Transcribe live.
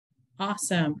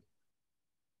Awesome.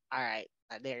 All right,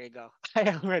 there you go.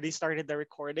 I already started the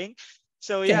recording.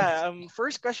 So Okay. yeah,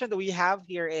 first question that we have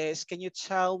here is, can you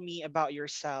tell me about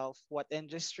yourself? What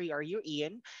industry are you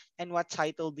in, and what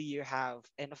title do you have?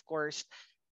 And of course,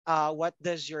 what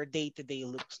does your day to day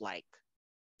looks like?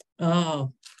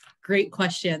 Oh, great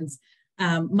questions.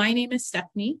 My name is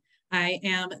Stephanie. I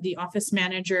am the office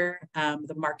manager,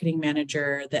 the marketing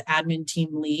manager, the admin team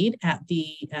lead at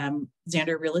the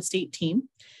Xander Real Estate team.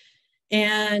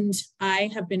 And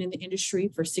I have been in the industry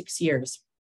for 6 years.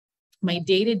 My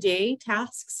day-to-day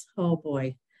tasks, oh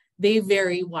boy, they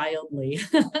vary wildly.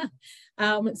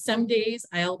 Some days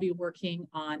I'll be working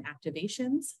on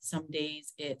activations. Some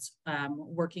days it's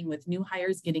working with new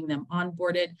hires, getting them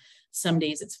onboarded. Some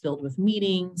days it's filled with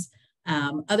meetings.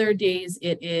 Other days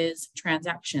it is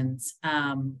transactions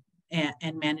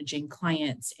and managing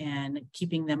clients and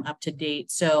keeping them up to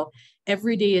date. So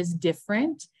every day is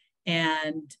different,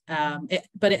 and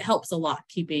but it helps a lot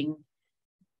keeping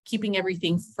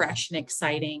everything fresh and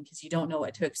exciting because you don't know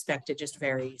what to expect. It just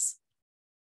varies.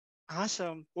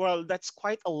 Awesome. Well, that's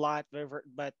quite a lot,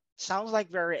 but sounds like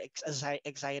very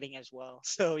exciting as well.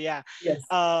 So yeah, Yes.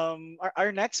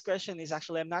 our next question is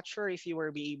actually, I'm not sure if you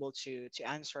will be able to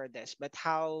answer this, but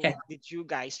Okay.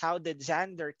 how did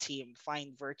Xander team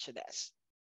find Virtudesk?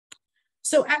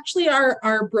 So actually,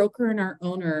 our broker and our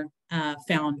owner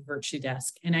found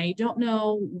Virtudesk, and I don't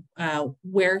know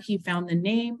where he found the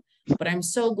name, but I'm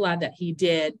so glad that he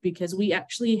did, because we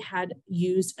actually had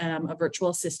used a virtual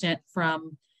assistant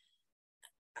from,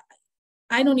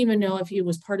 I don't even know if he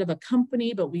was part of a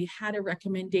company, but we had a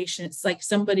recommendation. It's like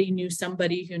somebody knew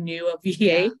somebody who knew a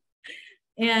Yeah. VA.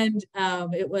 And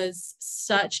it was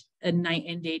such a night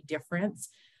and day difference.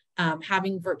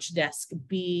 Having Virtudesk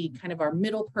be kind of our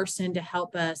middle person to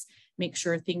help us make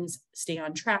sure things stay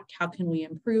on track. How can we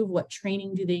improve? What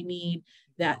training do they need?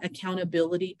 That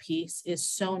accountability piece is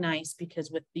so nice, because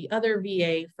with the other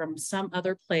VA from some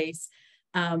other place,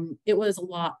 it was a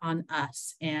lot on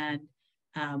us. And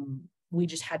we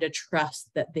just had to trust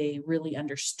that they really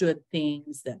understood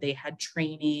things, that they had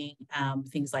training,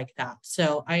 things like that.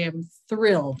 So I am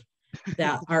thrilled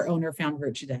that our owner found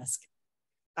Virtudesk.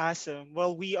 Awesome.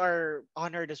 Well, we are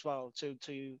honored as well to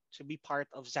be part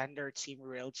of Xander Team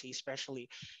Realty, especially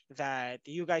that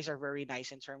you guys are very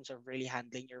nice in terms of really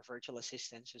handling your virtual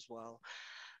assistants as well.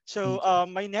 So, Thank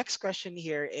you. my next question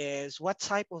here is, what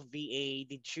type of VA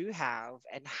did you have,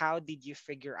 and how did you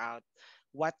figure out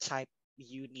what type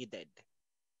you needed?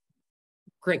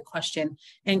 Great question.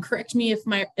 And correct me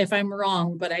if I'm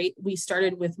wrong, but we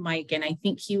started with Mike, and I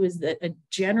think he was a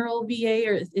general VA,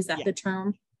 or is that Yeah, the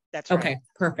term? that's right. Okay,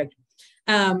 perfect.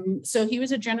 So he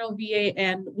was a general VA,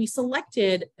 and we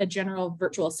selected a general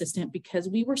virtual assistant because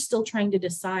we were still trying to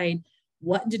decide,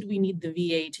 what did we need the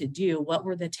VA to do? What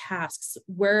were the tasks?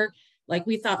 Where, like,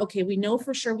 we thought, okay, we know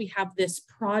for sure we have this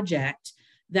project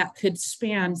that could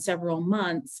span several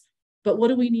months, but what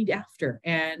do we need after?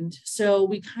 And so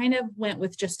we kind of went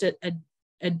with just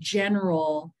a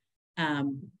general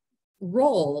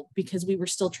role, because we were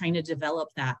still trying to develop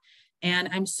that. And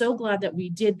I'm so glad that we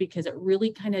did, because it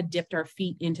really kind of dipped our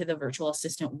feet into the virtual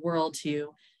assistant world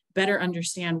to better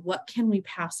understand, what can we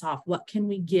pass off? What can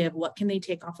we give? What can they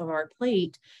take off of our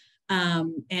plate?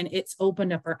 And it's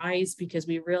opened up our eyes, because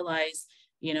we realize,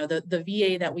 the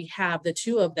VA that we have, the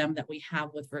two of them that we have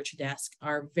with Virtudesk,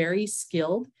 are very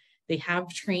skilled. They have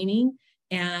training,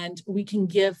 and we can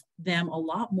give them a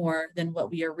lot more than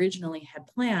what we originally had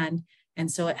planned.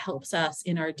 And so it helps us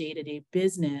in our day-to-day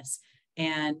business.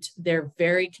 And they're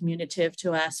very communicative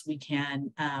to us. We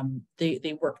can,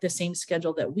 they work the same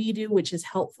schedule that we do, which is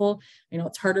helpful. I know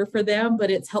it's harder for them, but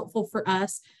it's helpful for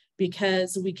us,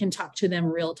 because we can talk to them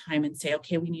real time and say,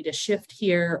 okay, we need a shift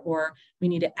here, or we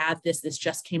need to add this. This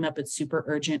just came up. It's super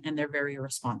urgent. And they're very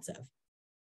responsive.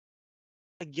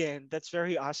 Again, that's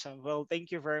very awesome. Well,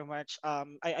 thank you very much.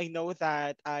 I know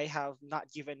that I have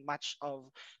not given much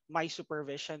of my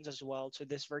supervisions as well to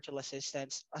this virtual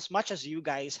assistants as much as you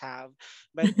guys have.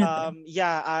 But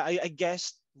yeah, I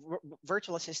guess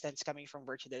virtual assistants coming from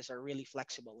Virtudesk are really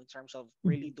flexible in terms of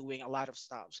really doing a lot of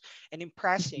stuffs and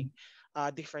impressing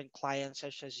different clients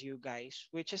such as you guys,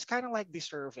 which is kind of like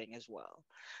deserving as well.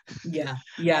 Yeah.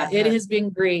 Yeah. It Uh, has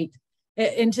been great.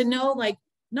 And to know, like,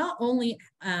 not only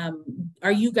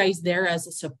are you guys there as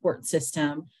a support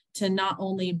system to not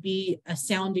only be a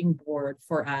sounding board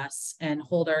for us and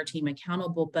hold our team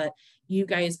accountable, but you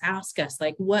guys ask us,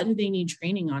 like, what do they need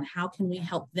training on? How can we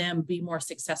help them be more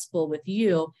successful with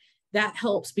you? That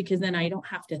helps, because then I don't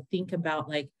have to think about,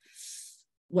 like,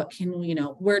 what can we,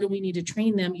 where do we need to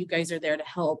train them? You guys are there to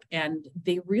help. And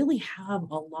they really have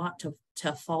a lot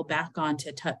to fall back on,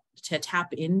 to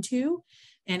tap into.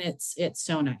 And it's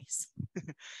so nice.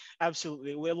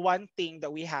 Absolutely. Well, one thing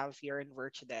that we have here in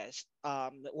Virtudesk,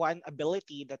 one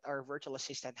ability that our virtual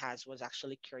assistant has was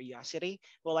actually curiosity.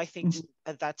 Well, I think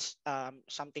that's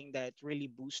something that really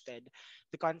boosted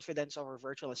the confidence of our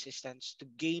virtual assistants to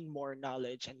gain more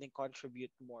knowledge and then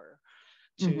contribute more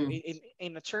to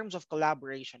in the terms of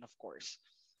collaboration, of course.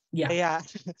 Yeah. Yeah.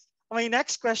 My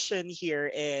next question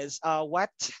here is,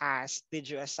 what task did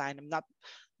you assign?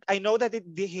 I know that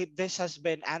this has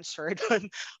been answered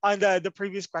on the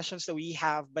previous questions that we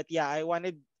have, but yeah, I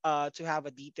wanted to have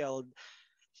a detailed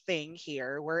thing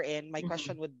here wherein my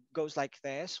question would goes like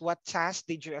this: what task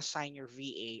did you assign your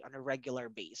VA on a regular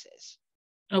basis?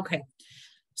 Okay.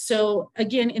 So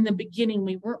again, in the beginning,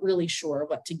 we weren't really sure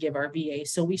what to give our VA.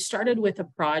 So we started with a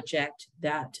project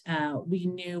that we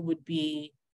knew would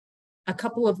be a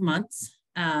couple of months.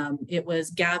 It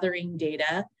was gathering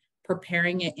data,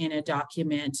 preparing it in a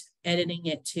document, editing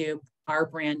it to our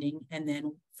branding, and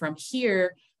then from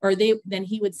here, then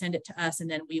he would send it to us, and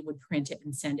then we would print it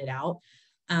and send it out.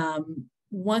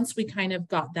 Once we kind of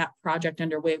got that project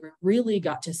underway, we really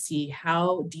got to see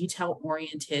how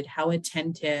detail-oriented, how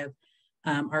attentive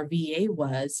our VA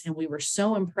was. And we were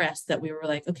so impressed that we were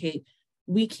like, okay,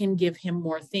 we can give him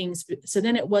more things. So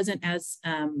then it wasn't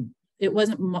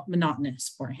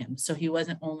monotonous for him. So he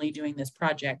wasn't only doing this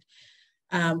project.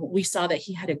 We saw that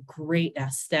he had a great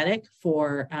aesthetic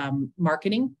for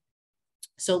marketing.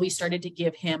 So we started to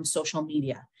give him social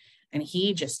media, and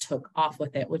he just took off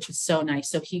with it, which is so nice.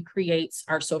 So he creates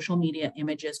our social media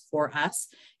images for us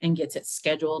and gets it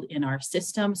scheduled in our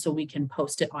system so we can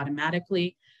post it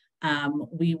automatically.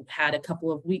 We had a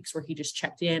couple of weeks where he just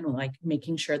checked in, like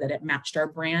making sure that it matched our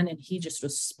brand, and he just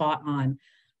was spot on.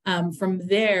 From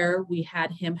there, we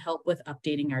had him help with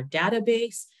updating our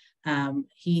database.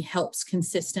 He helps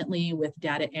consistently with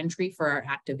data entry for our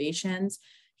activations.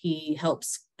 He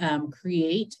helps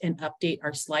create and update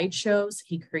our slideshows.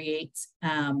 He creates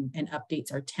and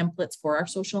updates our templates for our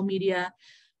social media.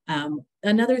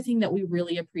 Another thing that we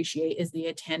really appreciate is the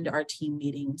attend our team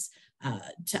meetings.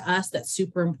 To us, that's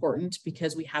super important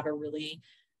because we have a really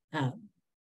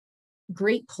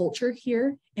great culture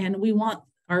here, and we want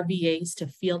our VAs to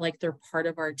feel like they're part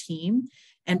of our team.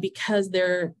 And because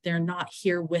they're not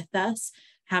here with us,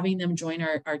 having them join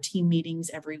our team meetings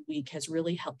every week has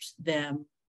really helped them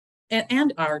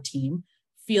and our team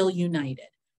feel united.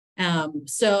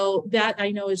 So that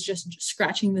I know is just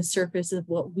scratching the surface of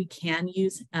what we can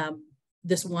use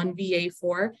this one VA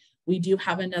for. We do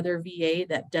have another VA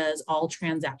that does all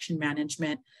transaction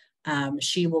management.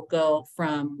 She will go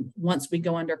from once we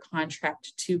go under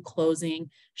contract to closing.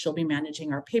 She'll be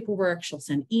managing our paperwork. She'll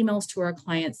send emails to our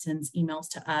clients, sends emails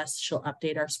to us. She'll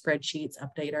update our spreadsheets,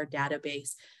 update our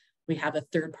database. We have a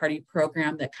third-party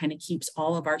program that kind of keeps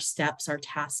all of our steps, our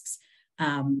tasks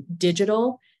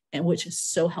digital, and which is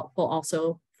so helpful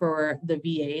also for the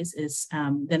VAs is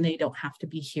then they don't have to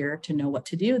be here to know what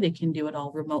to do. They can do it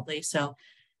all remotely. So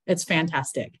it's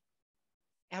fantastic.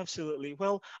 Absolutely.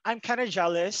 Well, I'm kind of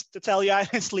jealous, to tell you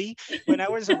honestly. When I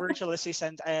was a virtual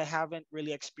assistant, I haven't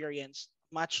really experienced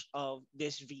much of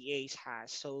this VAs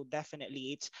has. So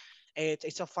definitely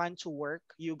it's a fun to work.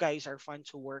 You guys are fun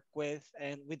to work with,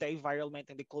 and with the environment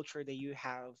and the culture that you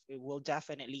have, it will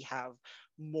definitely have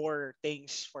more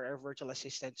things for our virtual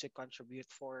assistant to contribute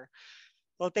for.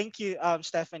 Well, thank you,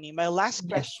 Stephanie. My last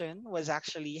Yes. question was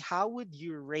actually, how would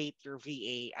you rate your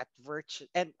VA at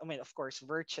of course,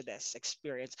 Virtudesk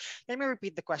experience? Let me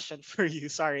repeat the question for you.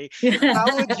 Sorry.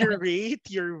 How would you rate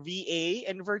your VA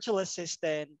and virtual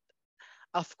assistant,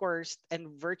 of course, and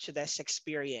Virtudesk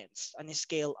experience on a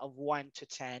scale of 1 to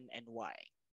 10, and why?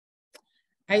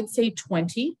 I'd say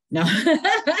 20. No.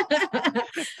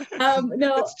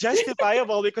 No. It's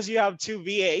justifiable because you have two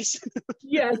VAs.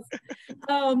 Yes.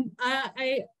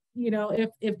 I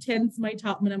if 10's my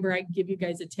top number, I'd give you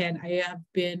guys a 10. I have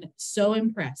been so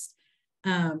impressed.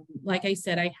 Like I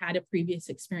said, I had a previous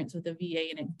experience with a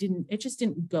VA and it just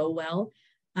didn't go well.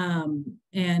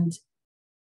 And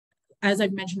as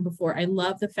I've mentioned before, I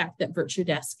love the fact that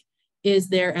Virtudesk is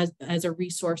there as a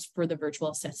resource for the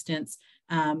virtual assistants.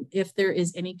 If there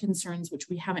is any concerns, which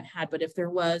we haven't had, but if there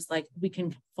was, like, we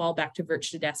can fall back to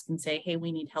Virtudesk and say, hey,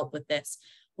 we need help with this,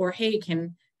 or hey,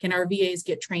 can our VAs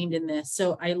get trained in this?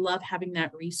 So I love having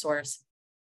that resource.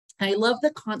 I love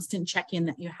the constant check-in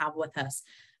that you have with us.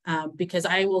 because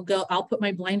I'll put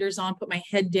my blinders on, put my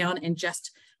head down, and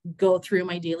just go through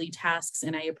my daily tasks.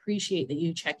 And I appreciate that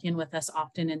you check in with us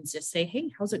often and just say,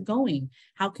 hey, how's it going?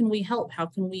 How can we help? How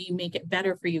can we make it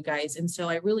better for you guys? And so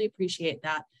I really appreciate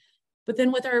that. But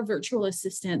then with our virtual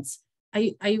assistants,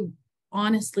 I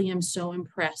honestly am so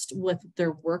impressed with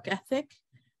their work ethic,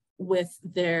 with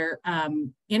their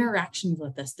interactions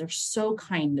with us. They're so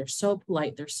kind, they're so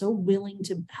polite, they're so willing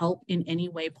to help in any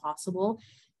way possible,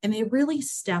 and they really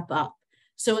step up.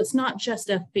 So it's not just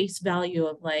a face value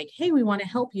of like, hey, we want to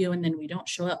help you, and then we don't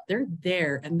show up. They're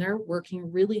there and they're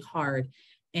working really hard.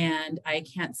 And I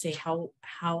can't say how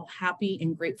happy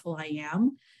and grateful I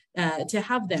am to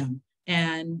have them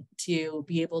and to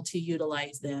be able to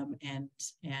utilize them and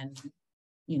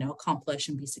accomplish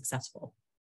and be successful.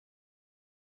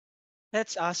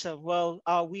 That's awesome. Well,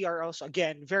 we are also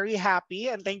again very happy,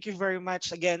 and thank you very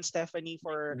much again, Stephanie,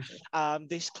 for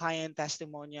these client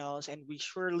testimonials. And we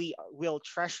surely will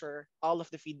treasure all of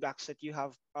the feedbacks that you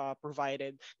have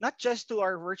provided, not just to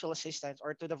our virtual assistants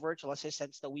or to the virtual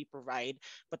assistants that we provide,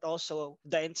 but also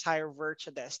the entire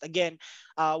Virtudesk. Again,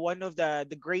 one of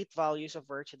the great values of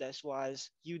Virtudesk was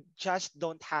you just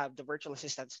don't have the virtual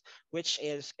assistants, which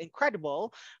is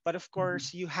incredible, but of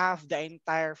course you have the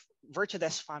entire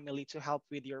Virtudesk family to help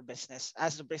with your business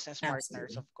as the business partners,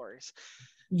 Absolutely. of course.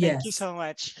 Thank you Yes. so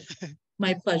much.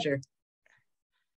 My pleasure.